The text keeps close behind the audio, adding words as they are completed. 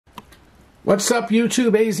What's up,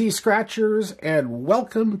 YouTube AZ Scratchers, and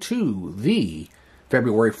welcome to the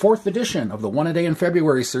February 4th edition of the One A Day in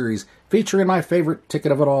February series, featuring my favorite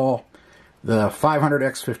ticket of it all, the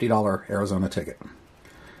 500x $50 Arizona ticket.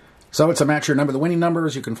 So it's a match your number, the winning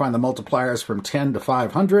numbers. You can find the multipliers from 10 to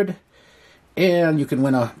 500, and you can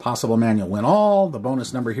win a possible manual win all. The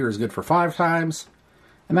bonus number here is good for 5 times,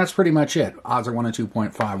 and that's pretty much it. Odds are 1 and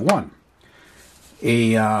 2.51.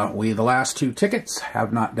 The last 2 tickets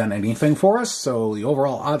have not done anything for us, so the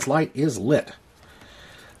overall odds light is lit.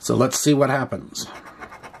 So let's see what happens.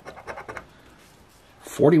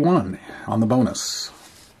 41 on the bonus.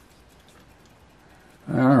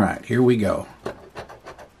 Alright, here we go.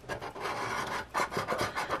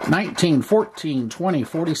 19, 14, 20,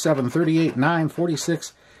 47, 38, 9,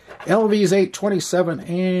 46, LVs 8, 27,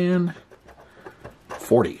 and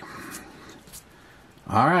 40.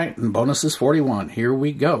 All right, and bonus is 41. Here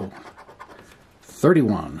we go.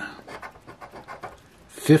 31,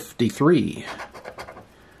 53,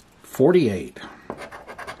 48,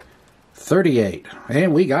 38.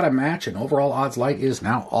 And we got a match, and overall odds light is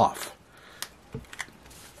now off.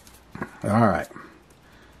 All right.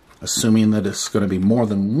 Assuming that it's going to be more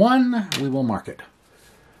than 1, we will mark it.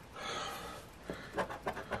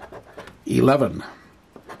 11,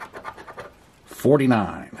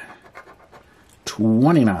 49,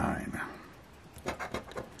 29,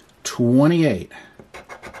 28,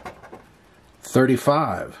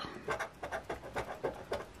 35,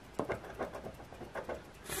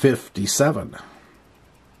 57,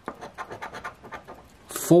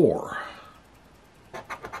 4,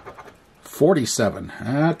 47.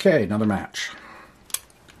 Okay, another match.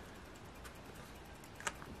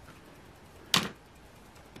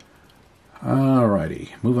 Alrighty,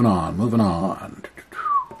 moving on.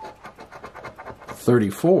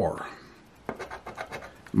 34.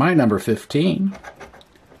 My number 15.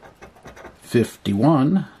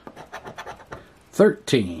 51.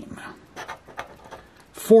 13.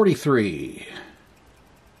 43.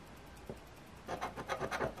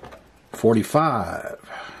 45.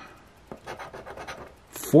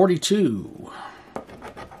 42.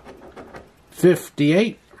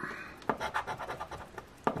 58.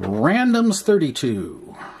 Randoms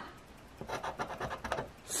 32.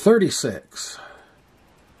 36.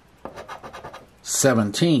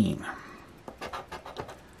 17.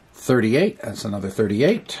 38. That's another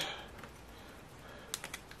 38.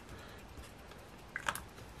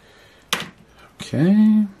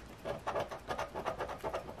 Okay.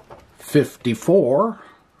 54.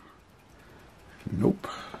 Nope.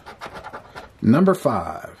 Number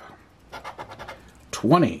 5.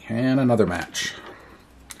 20. And another match.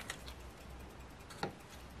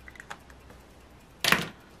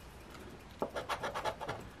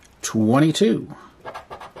 22.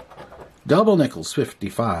 Double nickels,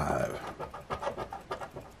 55.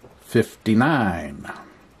 59.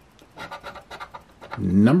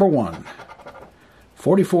 Number 1.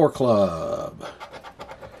 44 Club.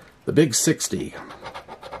 The Big 60.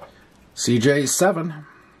 CJ 7.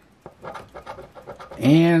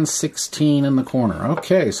 And 16 in the corner.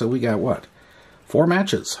 Okay, so we got what? 4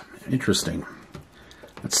 matches. Interesting.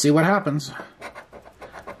 Let's see what happens.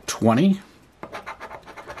 20.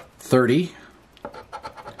 30,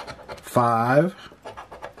 5,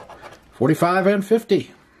 45, and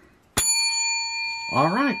 50. All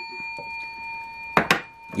right.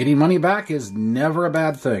 Getting money back is never a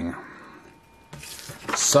bad thing.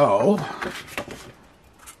 So,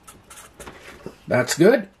 that's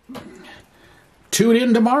good. Tune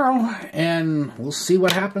in tomorrow, and we'll see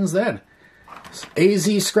what happens then.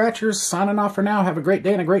 AZ Scratchers signing off for now. Have a great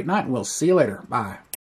day and a great night, and we'll see you later. Bye.